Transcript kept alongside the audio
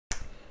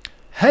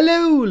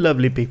Hello,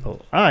 lovely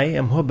people. I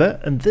am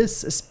Oovee, and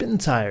this is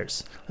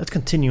SpinTires. Let's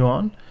continue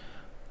on.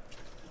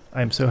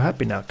 I am so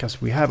happy now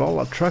because we have all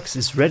our trucks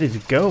is ready to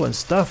go and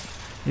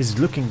stuff is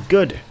looking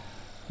good.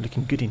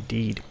 Looking good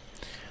indeed.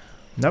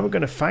 Now we're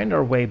gonna find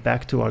our way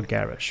back to our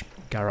garage.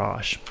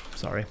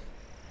 Sorry.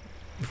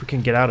 If we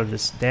can get out of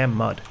this damn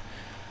mud.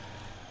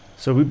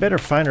 So we better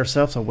find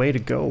ourselves a way to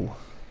go.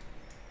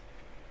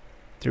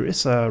 There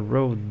is a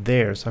road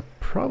there, so I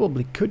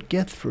probably could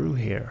get through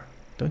here.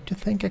 Don't you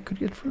think I could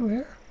get through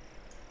here?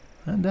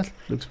 And that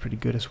looks pretty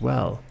good as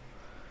well.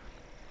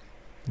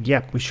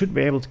 Yep, we should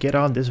be able to get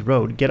on this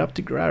road, get up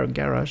to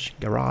garage,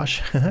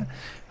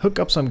 hook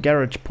up some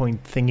garage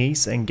point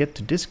thingies and get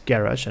to this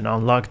garage and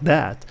unlock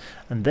that.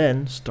 And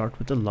then start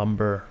with the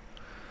lumber.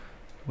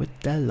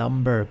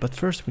 But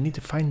first we need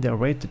to find our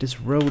way to this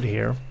road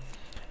here.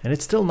 And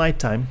it's still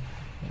nighttime,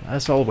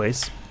 as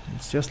always.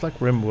 It's just like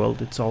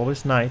RimWorld, it's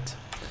always night.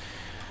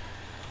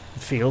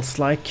 It feels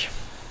like.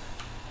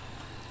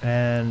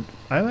 And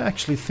I'm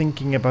actually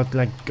thinking about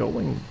like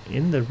going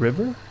in the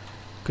river.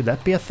 Could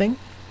that be a thing?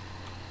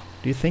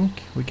 Do you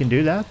think we can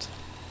do that?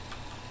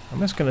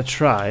 I'm just gonna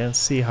try and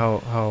see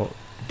how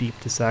deep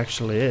this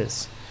actually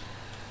is.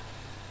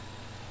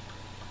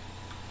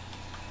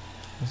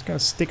 I'm just gonna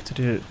stick to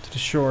the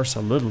shores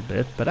a little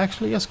bit, but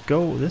actually just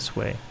go this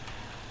way.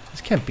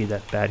 This can't be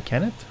that bad,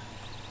 can it?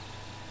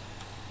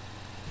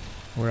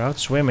 We're out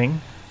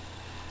swimming.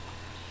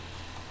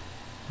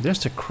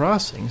 There's the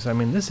crossings. I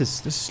mean, this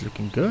is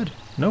looking good.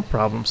 No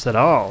problems at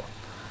all.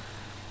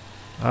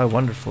 Ah,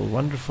 wonderful,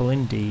 wonderful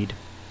indeed.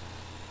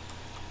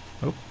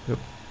 Oh.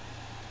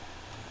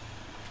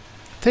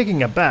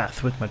 Taking a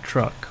bath with my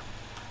truck.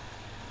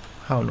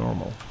 How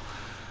normal.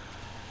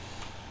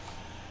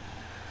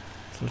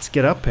 So let's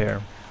get up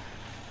here.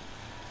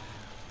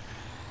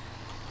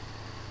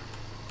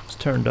 Let's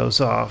turn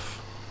those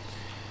off.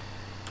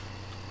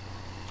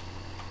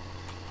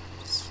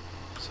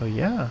 So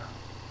yeah.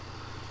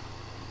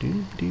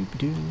 Do.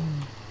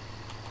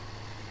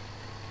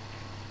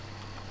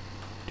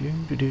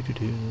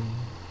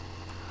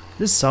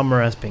 This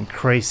summer has been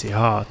crazy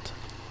hot.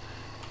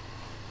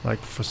 Like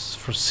for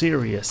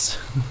serious.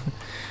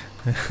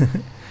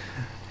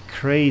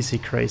 crazy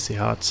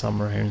hot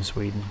summer here in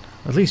Sweden.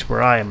 At least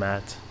where I am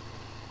at.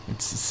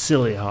 It's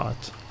silly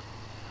hot.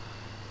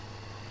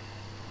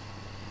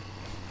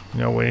 You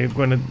know, when you're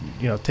going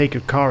to, take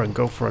your car and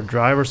go for a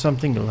drive or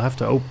something, you'll have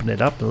to open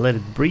it up and let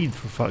it breathe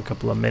for a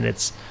couple of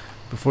minutes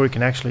before you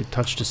can actually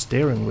touch the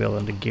steering wheel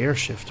and the gear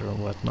shifter and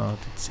whatnot.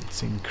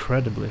 It's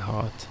incredibly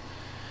hot.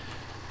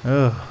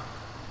 Ugh.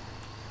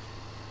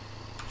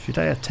 Should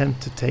I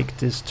attempt to take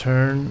this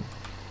turn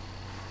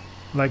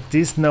like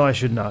this? No, I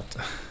should not.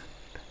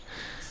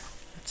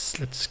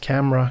 let's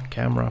camera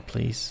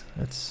please.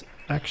 Let's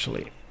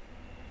actually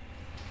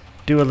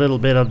do a little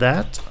bit of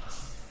that.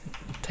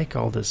 Take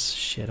all this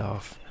shit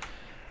off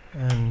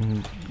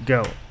and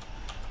go.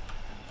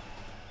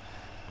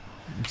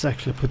 Let's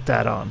actually put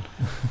that on.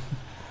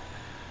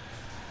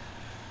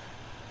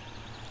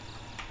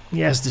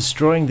 Yes,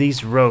 destroying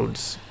these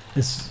roads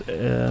is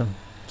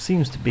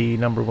seems to be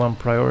 #1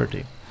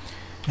 priority.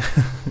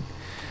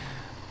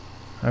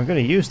 I'm gonna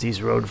use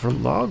these roads for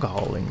log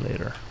hauling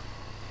later.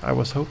 I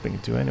was hoping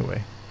to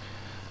anyway.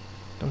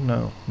 Don't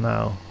know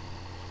now.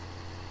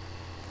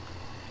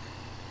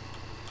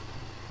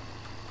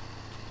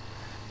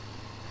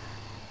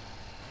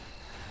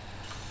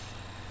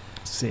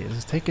 Let's see,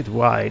 let's take it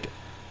wide.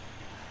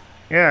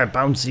 Yeah,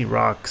 bouncy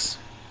rocks.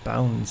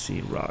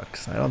 Bouncy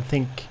rocks. I don't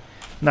think...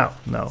 No,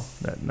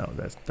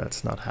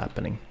 that's not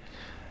happening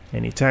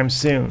anytime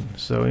soon.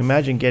 So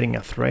imagine getting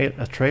a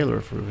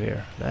trailer through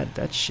here.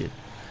 That shit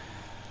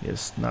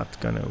is not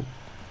gonna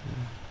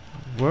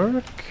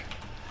work.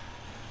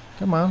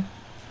 Come on.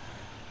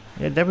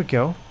 Yeah, there we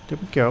go. There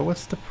we go.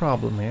 What's the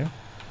problem here?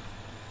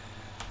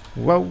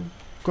 Whoa,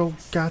 go,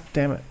 god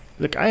damn it.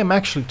 Look, I am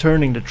actually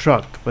turning the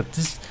truck, but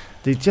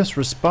they just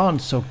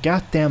respond so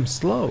goddamn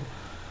slow.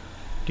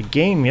 The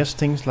game just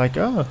thinks like,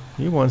 oh,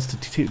 he wants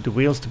the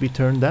wheels to be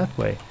turned that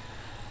way.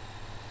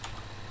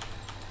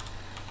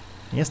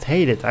 I just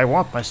hate it. I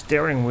want my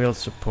steering wheel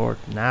support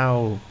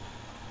now.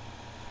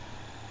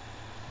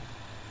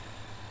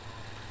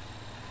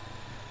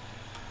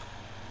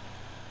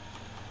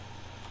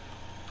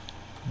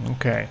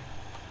 Okay.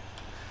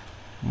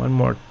 One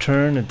more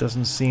turn. It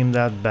doesn't seem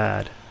that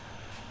bad.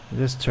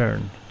 This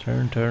turn.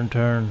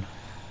 Turn.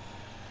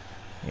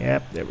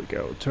 Yep, there we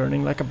go.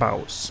 Turning like a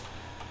boss.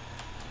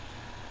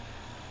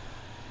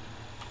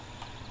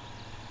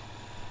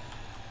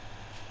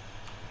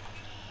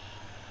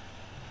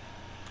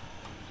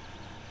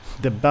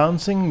 The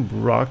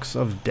bouncing rocks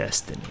of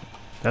destiny.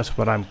 That's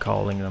what I'm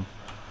calling them.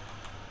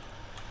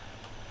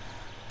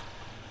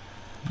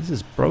 This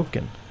is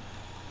broken.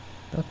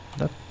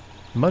 That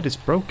mud is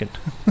broken.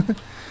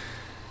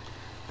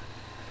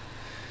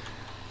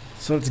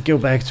 So let's go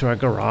back to our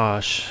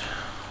garage.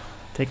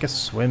 Take a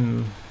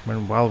swim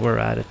while we're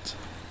at it.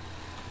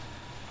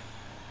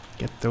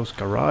 Get those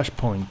garage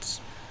points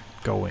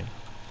going.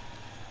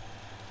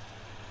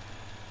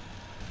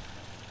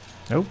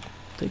 Nope,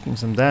 taking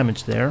some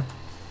damage there.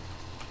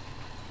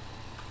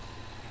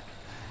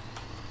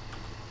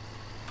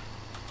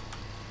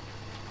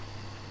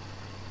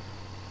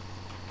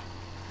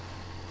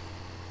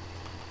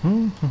 Boop.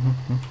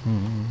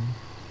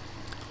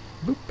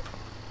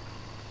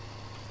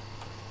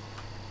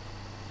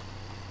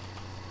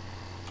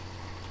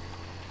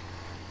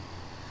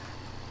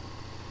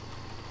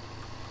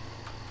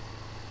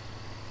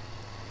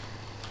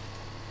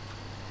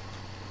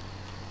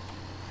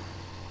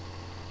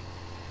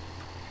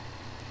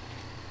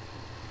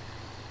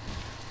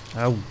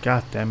 Oh,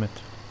 god damn it.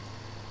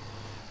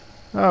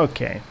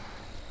 Okay.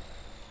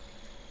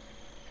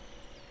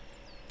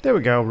 There we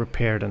go,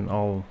 repaired and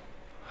all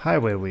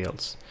highway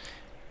wheels.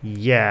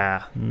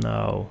 Yeah,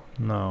 no.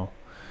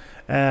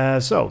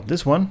 So,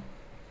 this one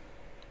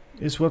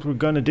is what we're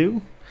gonna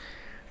do.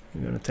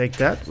 We're gonna take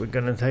that, we're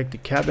gonna take the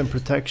cabin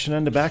protection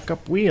and the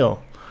backup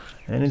wheel.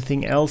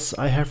 Anything else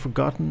I have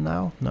forgotten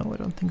now? No, I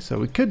don't think so.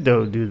 We could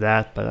though do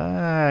that, but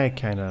I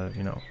kinda,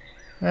 you know,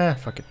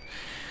 fuck it.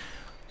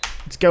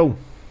 Let's go.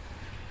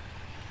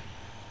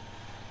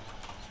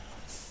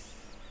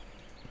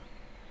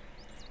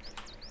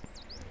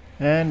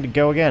 And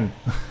go again.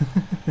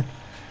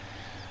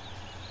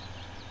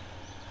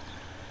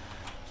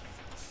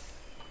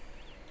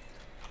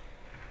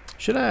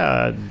 Should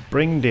I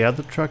bring the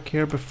other truck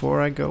here before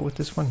I go with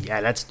this one?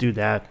 Yeah, let's do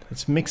that.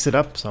 Let's mix it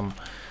up some.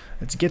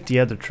 Let's get the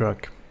other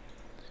truck.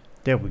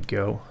 There we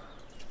go.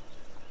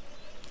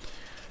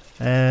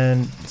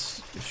 And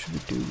should we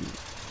do...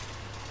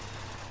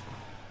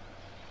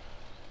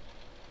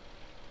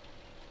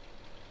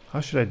 How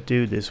should I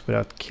do this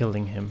without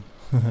killing him?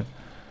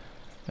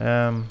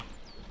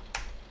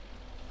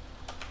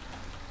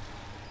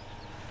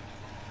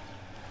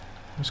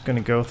 I'm just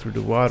gonna go through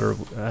the water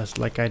as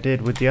like I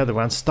did with the other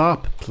one.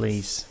 Stop,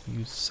 please,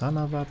 you son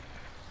of a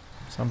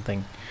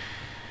something.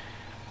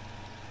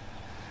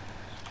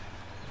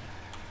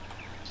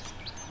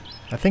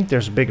 I think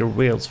there's bigger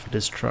wheels for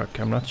this truck.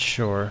 I'm not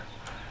sure.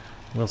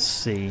 We'll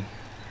see.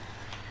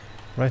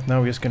 Right now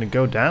we're just gonna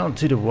go down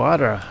to the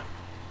water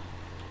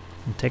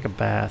and take a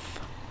bath.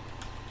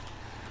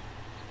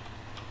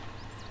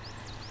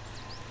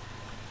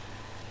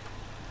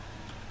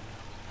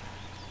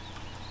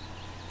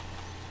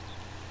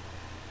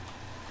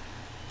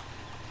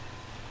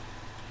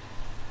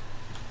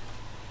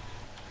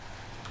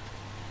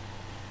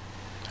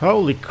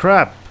 Holy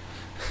crap!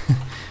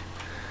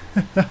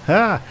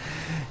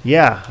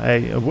 Yeah,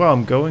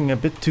 I'm going a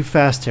bit too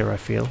fast here, I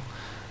feel.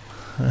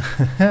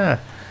 Yeah.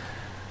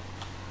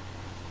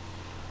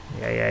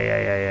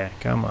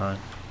 Come on.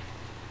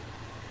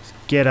 Just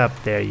get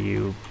up there,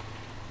 you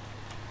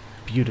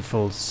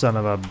beautiful son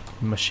of a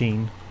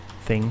machine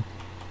thing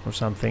or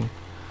something.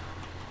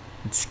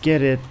 Let's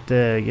get it,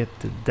 get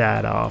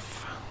that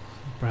off.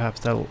 Perhaps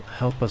that'll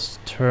help us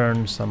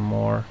turn some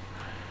more.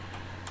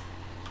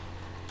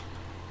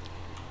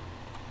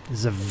 This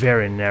is a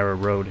very narrow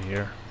road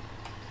here.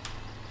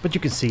 But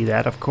you can see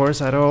that, of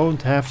course. I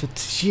don't have to...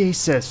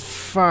 Jesus,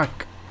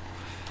 fuck.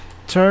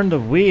 Turn the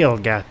wheel,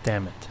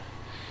 goddammit.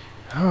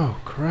 Oh,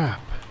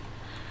 crap.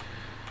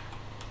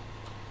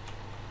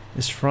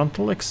 Is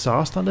frontal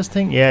exhaust on this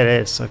thing? Yeah, it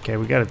is. Okay,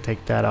 we gotta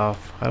take that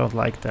off. I don't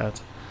like that.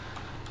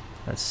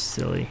 That's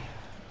silly.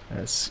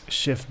 Let's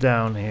shift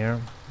down here.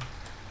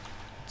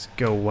 Let's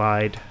go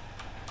wide.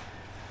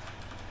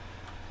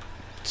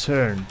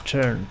 Turn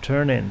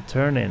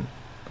in.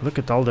 Look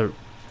at all the...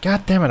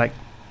 God damn it,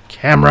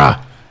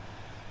 camera!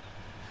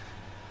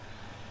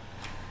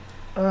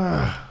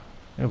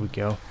 There we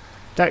go.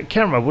 That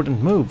camera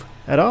wouldn't move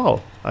at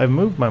all. I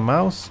moved my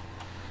mouse.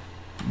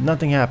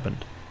 Nothing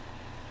happened.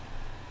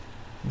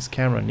 This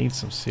camera needs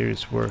some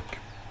serious work.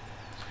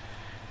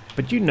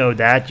 But you know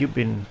that. You've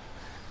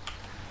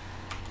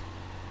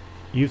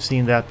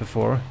seen that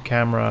before.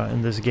 Camera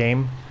in this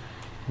game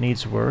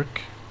needs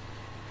work.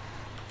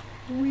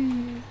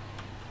 Whee.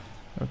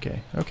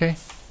 Okay.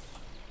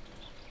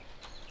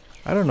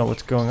 I don't know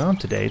what's going on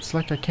today. It's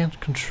like I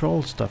can't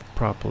control stuff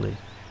properly.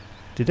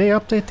 Did they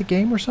update the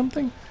game or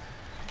something?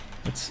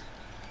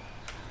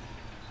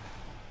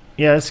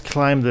 Let's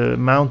climb the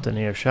mountain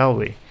here, shall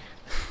we?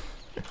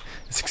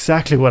 It's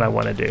exactly what I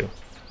want to do.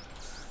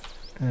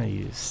 Oh,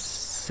 you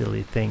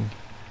silly thing.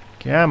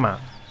 Come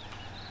on.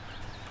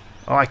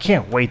 Oh, I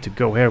can't wait to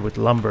go here with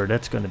lumber.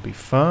 That's going to be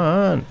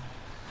fun.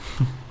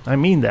 I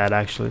mean that,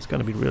 actually. It's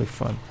going to be really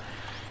fun.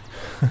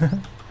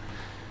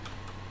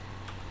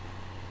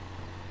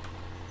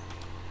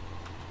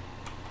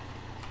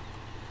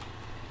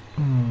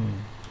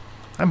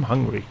 I'm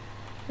hungry.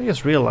 I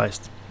just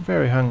realized.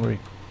 Very hungry.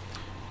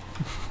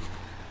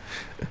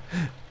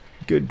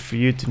 Good for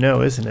you to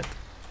know, isn't it?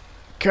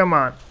 Come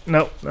on.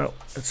 No,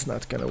 it's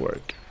not gonna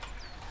work.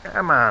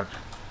 Come on.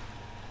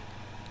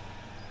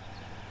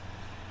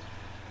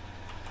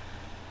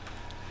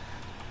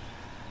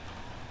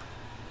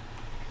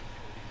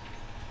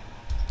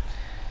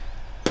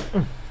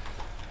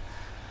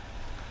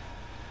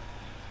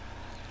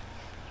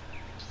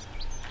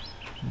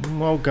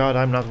 Oh god,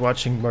 I'm not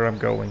watching where I'm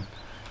going.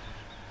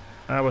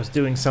 I was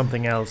doing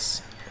something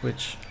else,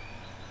 which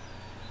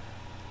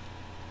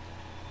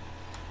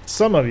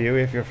Some of you,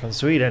 if you're from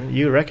Sweden,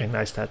 you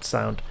recognize that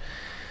sound.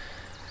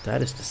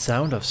 That is the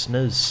sound of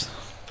snus.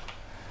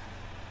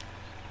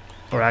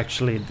 Or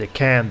actually the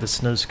can the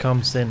snus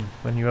comes in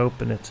when you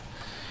open it.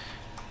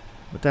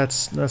 But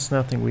that's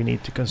nothing we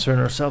need to concern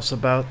ourselves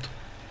about.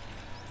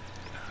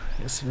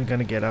 Yes, we're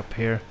gonna get up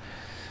here.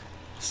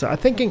 So I'm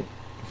thinking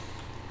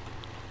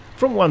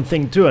from one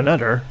thing to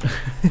another.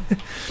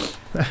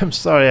 I'm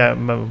sorry,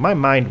 my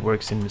mind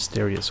works in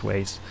mysterious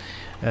ways.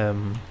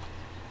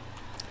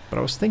 But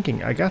I was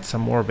thinking I got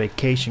some more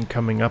vacation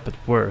coming up at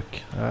work.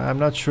 I'm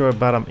not sure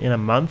about in a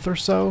month or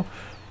so,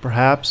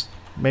 perhaps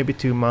maybe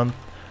 2 months.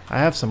 I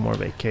have some more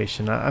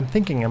vacation. I'm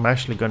thinking I'm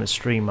actually going to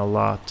stream a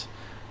lot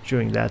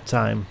during that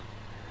time,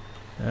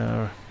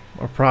 or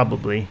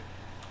probably.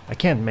 I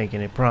can't make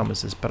any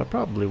promises, but I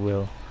probably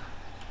will.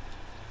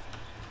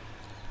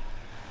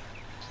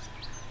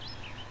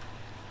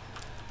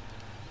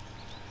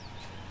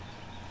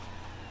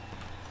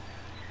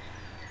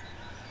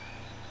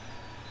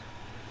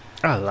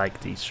 I like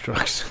these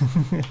trucks.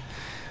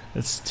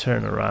 Let's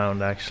turn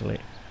around actually.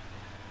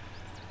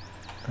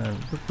 And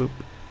boop, boop.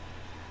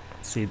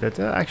 See, that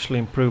actually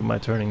improved my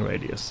turning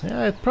radius.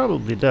 Yeah, it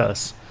probably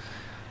does.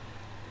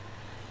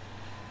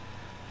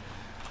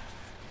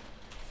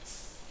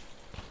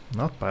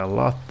 Not by a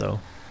lot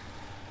though.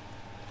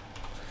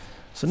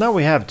 So now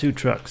we have 2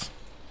 trucks.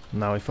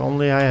 Now if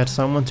only I had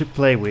someone to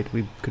play with,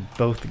 we could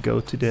both go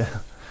to the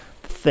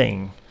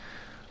thing.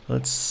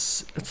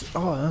 Let's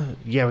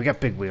yeah, we got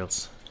big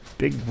wheels.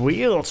 Big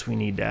wheels, we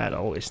need that,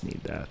 always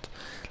need that.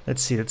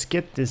 Let's see, let's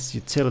get this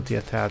utility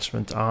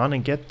attachment on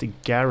and get the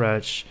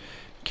garage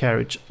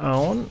carriage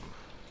on.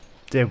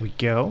 There we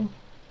go.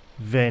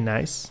 Very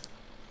nice.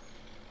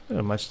 Look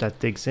how much that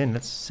digs in,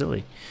 that's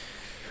silly.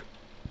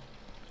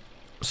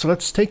 So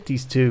let's take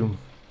these 2.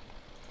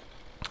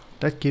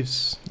 That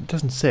gives, it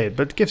doesn't say it,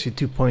 but it gives you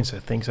 2 points I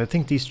think. So I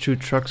think these 2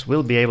 trucks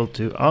will be able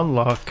to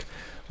unlock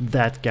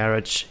that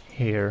garage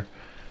here.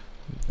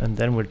 And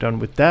then we're done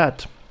with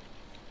that.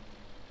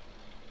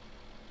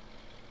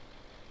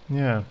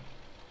 Yeah.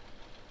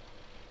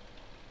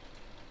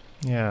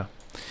 Yeah.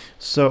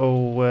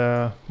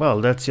 So,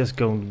 well, that's just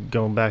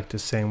going back the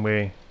same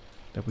way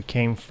that we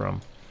came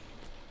from.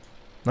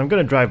 I'm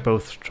gonna drive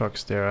both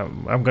trucks there.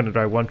 I'm gonna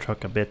drive one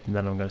truck a bit, and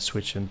then I'm gonna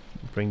switch and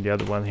bring the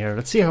other one here.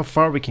 Let's see how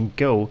far we can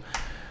go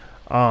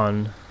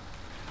on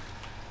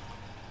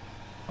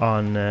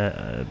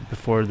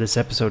before this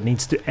episode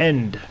needs to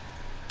end.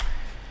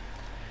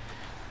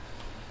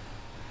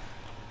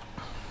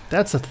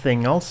 That's a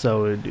thing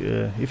also.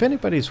 If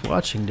anybody's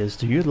watching this,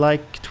 do you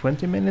like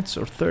 20 minutes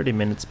or 30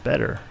 minutes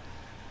better?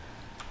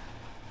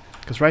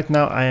 Because right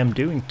now I am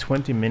doing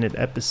 20-minute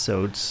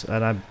episodes,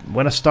 and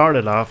when I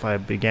started off I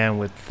began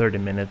with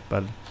 30-minute,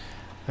 but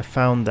I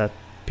found that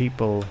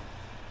people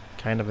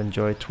kind of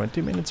enjoy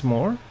 20 minutes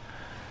more.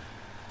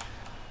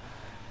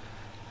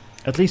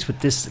 At least with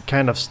this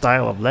kind of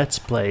style of Let's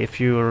Play. If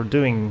you're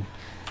doing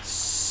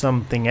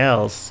something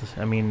else,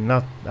 I mean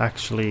not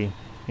actually,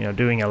 you know,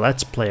 doing a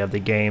Let's Play of the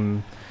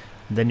game,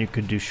 then you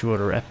could do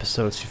shorter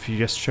episodes if you're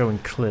just showing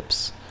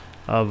clips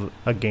of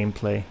a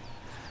gameplay.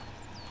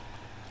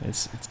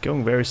 It's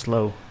going very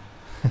slow.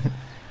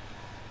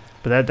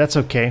 But that's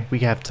okay. We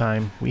have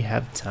time. We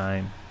have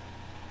time.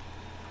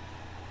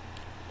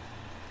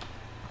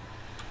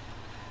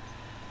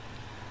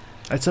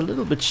 It's a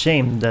little bit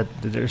shame that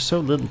there's so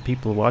little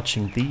people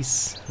watching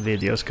these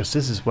videos, because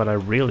this is what I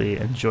really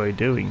enjoy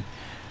doing.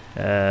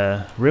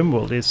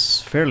 RimWorld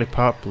is fairly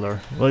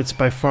popular. Well, it's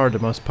by far the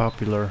most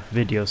popular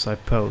videos I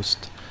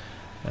post.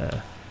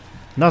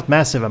 Not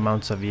massive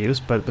amounts of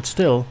views, but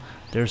still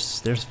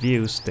there's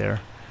views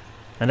there.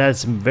 And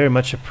that's very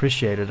much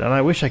appreciated. And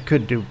I wish I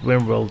could do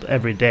RimWorld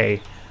every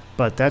day,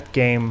 but that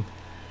game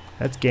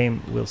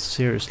will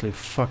seriously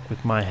fuck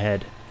with my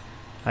head.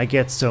 I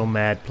get so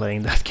mad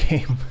playing that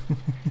game.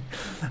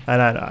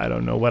 And I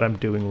don't know what I'm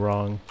doing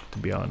wrong, to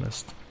be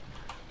honest.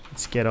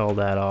 Let's get all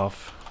that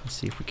off. Let's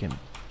see if we can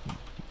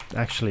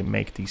actually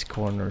make these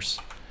corners.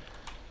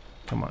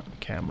 Come on,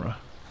 camera.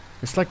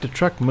 It's like the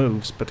truck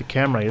moves, but the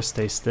camera just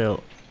stays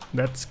still.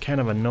 That's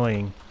kind of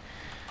annoying.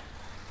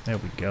 There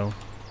we go.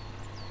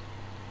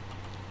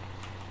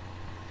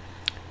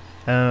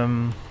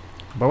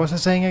 What was I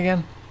saying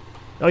again?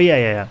 Oh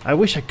yeah. I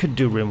wish I could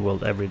do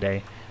RimWorld every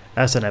day,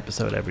 as an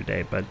episode every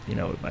day, but you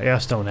know, I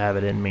just don't have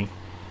it in me.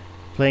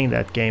 Playing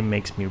that game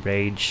makes me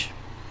rage.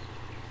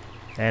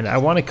 And I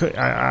want to.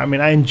 I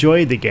mean, I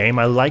enjoy the game.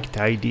 I like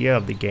the idea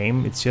of the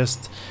game. It's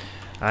just,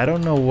 I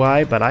don't know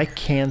why, but I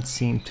can't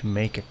seem to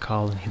make a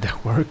colony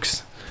that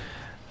works,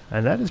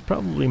 and that is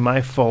probably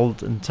my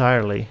fault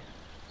entirely.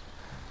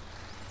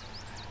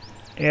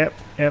 Yep.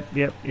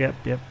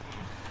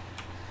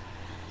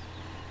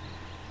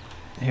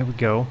 Here we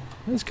go.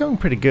 It's going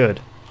pretty good.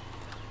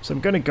 So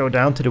I'm gonna go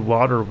down to the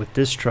water with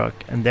this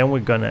truck, and then we're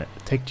gonna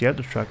take the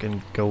other truck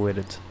and go with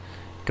it.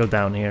 Go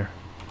down here.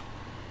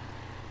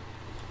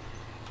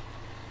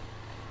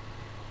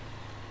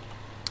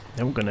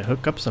 Then we're gonna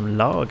hook up some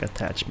log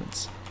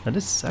attachments. Now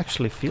this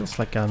actually feels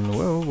like I'm...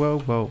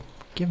 Whoa.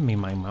 Give me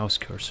my mouse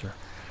cursor.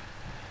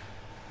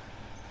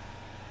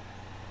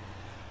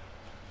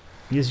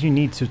 Yes, you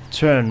need to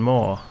turn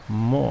more,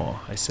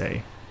 I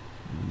say.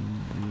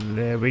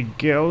 There we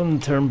go,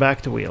 and turn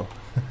back the wheel.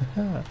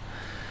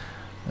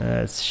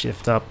 Let's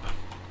shift up.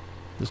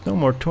 There's no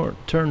more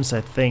turns,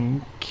 I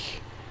think.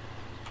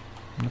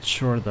 Not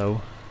sure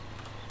though.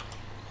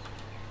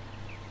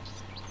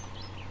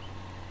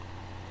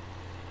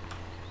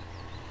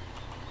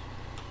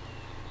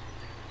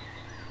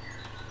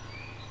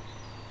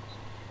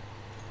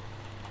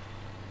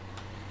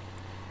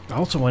 I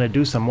also want to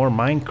do some more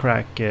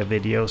Minecraft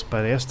videos,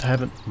 but I just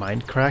haven't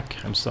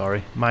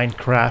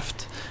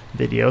Minecraft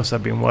videos.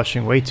 I've been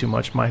watching way too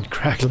much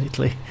Minecraft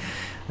lately.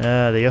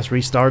 They just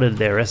restarted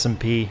their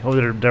SMP,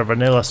 or their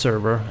vanilla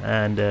server,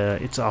 and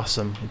it's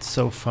awesome. It's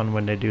so fun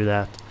when they do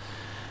that.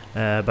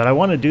 But I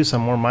want to do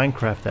some more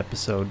Minecraft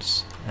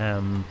episodes,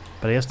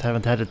 but I just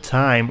haven't had the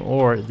time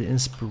or the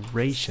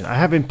inspiration. I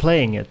have been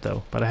playing it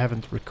though, but I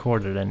haven't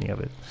recorded any of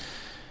it.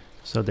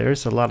 So there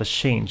is a lot of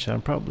change.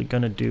 I'm probably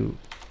gonna do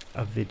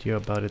a video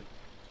about it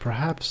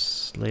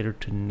perhaps later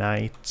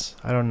tonight.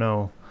 I don't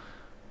know.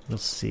 We'll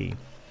see.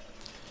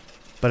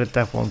 But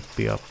that won't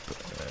be up.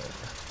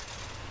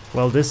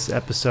 Well, this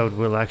episode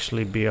will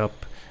actually be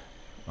up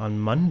on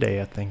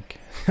Monday, I think.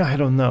 I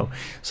don't know.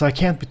 So I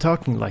can't be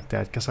talking like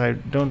that because I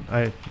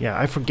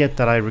forget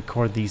that I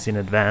record these in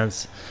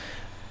advance.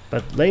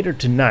 But later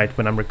tonight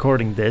when I'm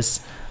recording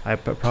this, I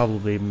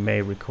probably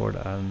may record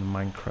a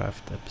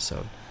Minecraft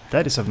episode.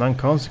 That is of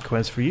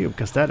non-consequence for you,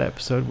 because that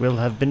episode will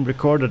have been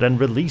recorded and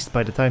released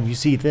by the time you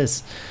see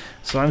this.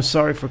 So I'm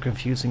sorry for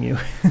confusing you.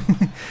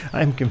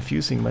 I'm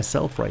confusing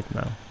myself right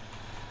now.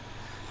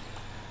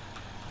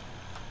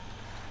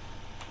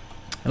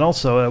 And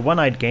also,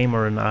 One-Eyed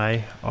Gamer and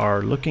I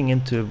are looking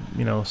into,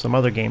 you know, some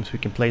other games we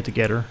can play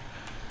together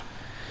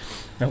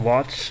and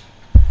watch.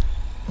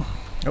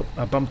 Oh,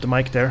 I bumped the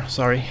mic there,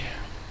 sorry.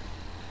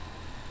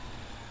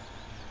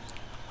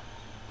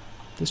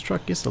 This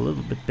truck is a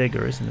little bit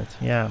bigger, isn't it?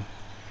 Yeah.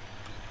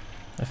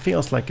 It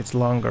feels like it's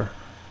longer.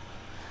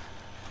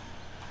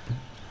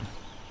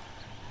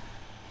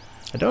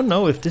 I don't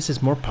know if this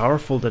is more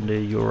powerful than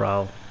the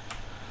Ural.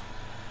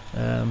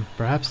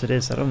 Perhaps it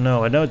is, I don't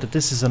know. I know that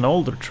this is an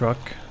older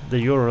truck.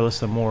 The Ural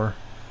is a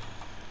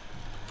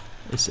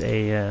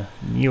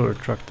newer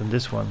truck than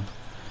this one.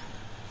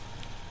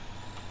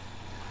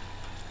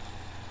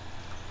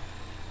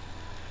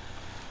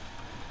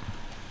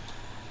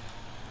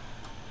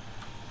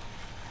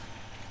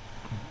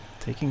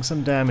 Taking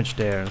some damage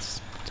there.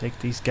 Let's take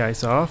these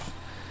guys off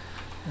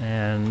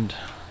and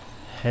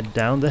head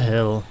down the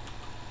hill.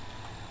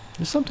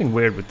 There's something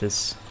weird with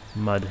this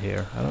mud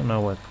here. I don't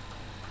know what.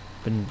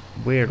 Been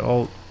weird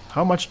all.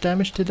 How much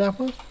damage did that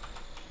was?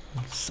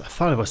 I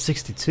thought it was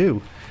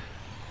 62,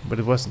 but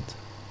it wasn't.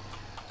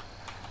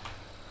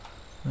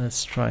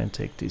 Let's try and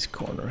take this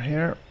corner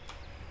here.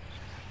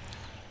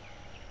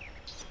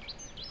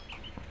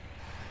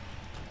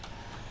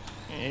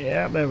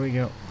 Yeah, there we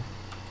go.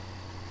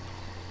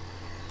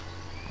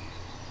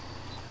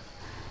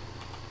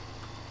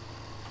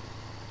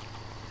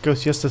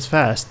 Goes just as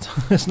fast.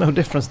 There's no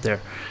difference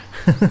there.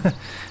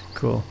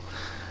 Cool.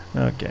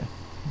 Okay.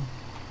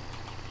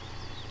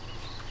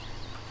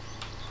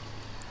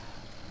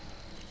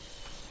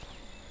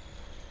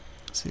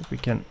 See if we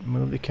can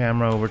move the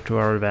camera over to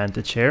our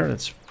advantage here.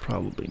 That's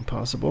probably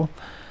impossible.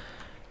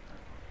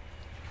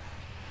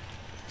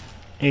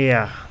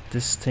 Yeah,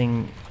 this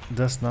thing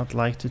does not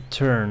like to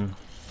turn.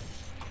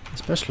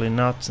 Especially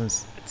not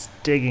since it's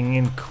digging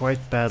in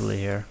quite badly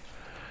here.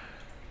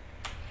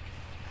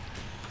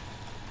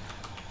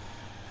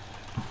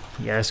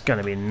 Yeah, there's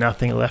gonna be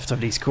nothing left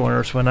of these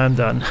corners when I'm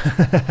done.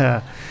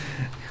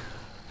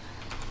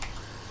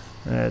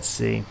 Let's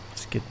see.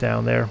 Let's get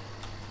down there.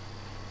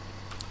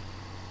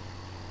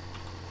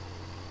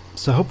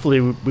 So hopefully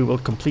we will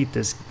complete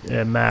this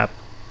map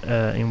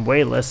in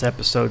way less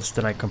episodes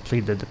than I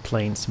completed the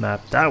plains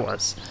map. That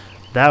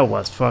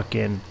was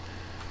fucking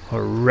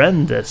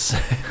horrendous.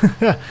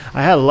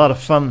 I had a lot of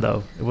fun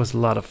though. It was a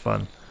lot of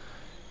fun.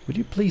 Would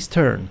you please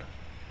turn?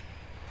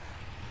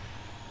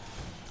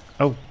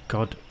 Oh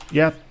god.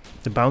 Yep,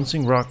 the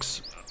bouncing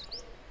rocks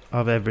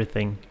of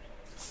everything.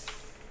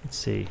 Let's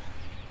see.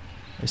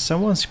 Is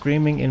someone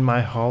screaming in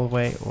my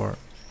hallway or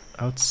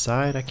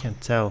outside? I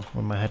can't tell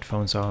with my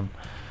headphones on.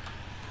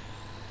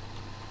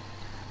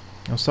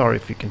 I'm sorry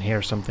if you can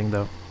hear something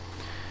though.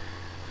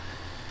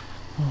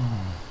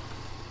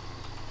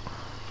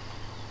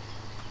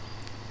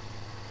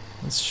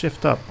 Let's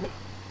shift up.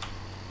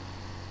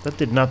 That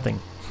did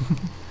nothing.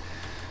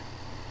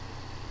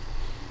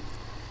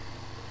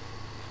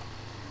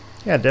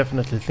 Yeah, I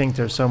definitely think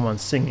there's someone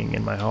singing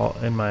in my hall,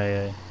 in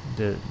my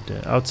the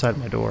outside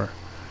my door.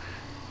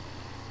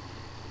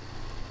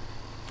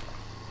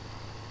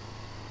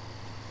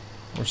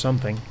 Or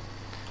something.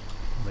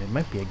 It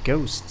might be a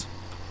ghost.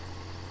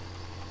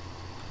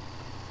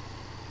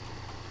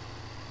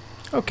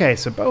 Okay,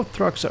 so both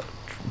trucks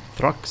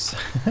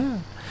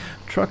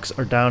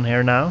are down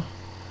here now.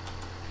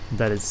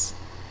 That is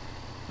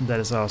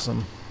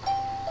awesome.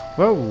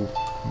 Whoa!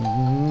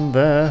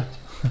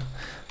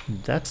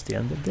 That's the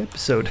end of the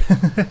episode.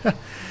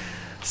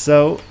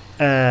 So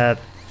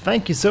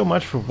thank you so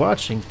much for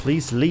watching.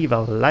 Please leave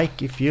a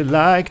like if you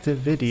liked the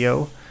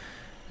video,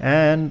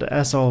 and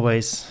as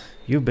always,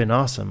 you've been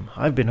awesome.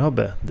 I've been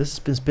Oovee, this has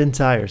been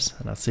SpinTires,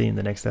 and I'll see you in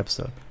the next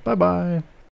episode. Bye bye.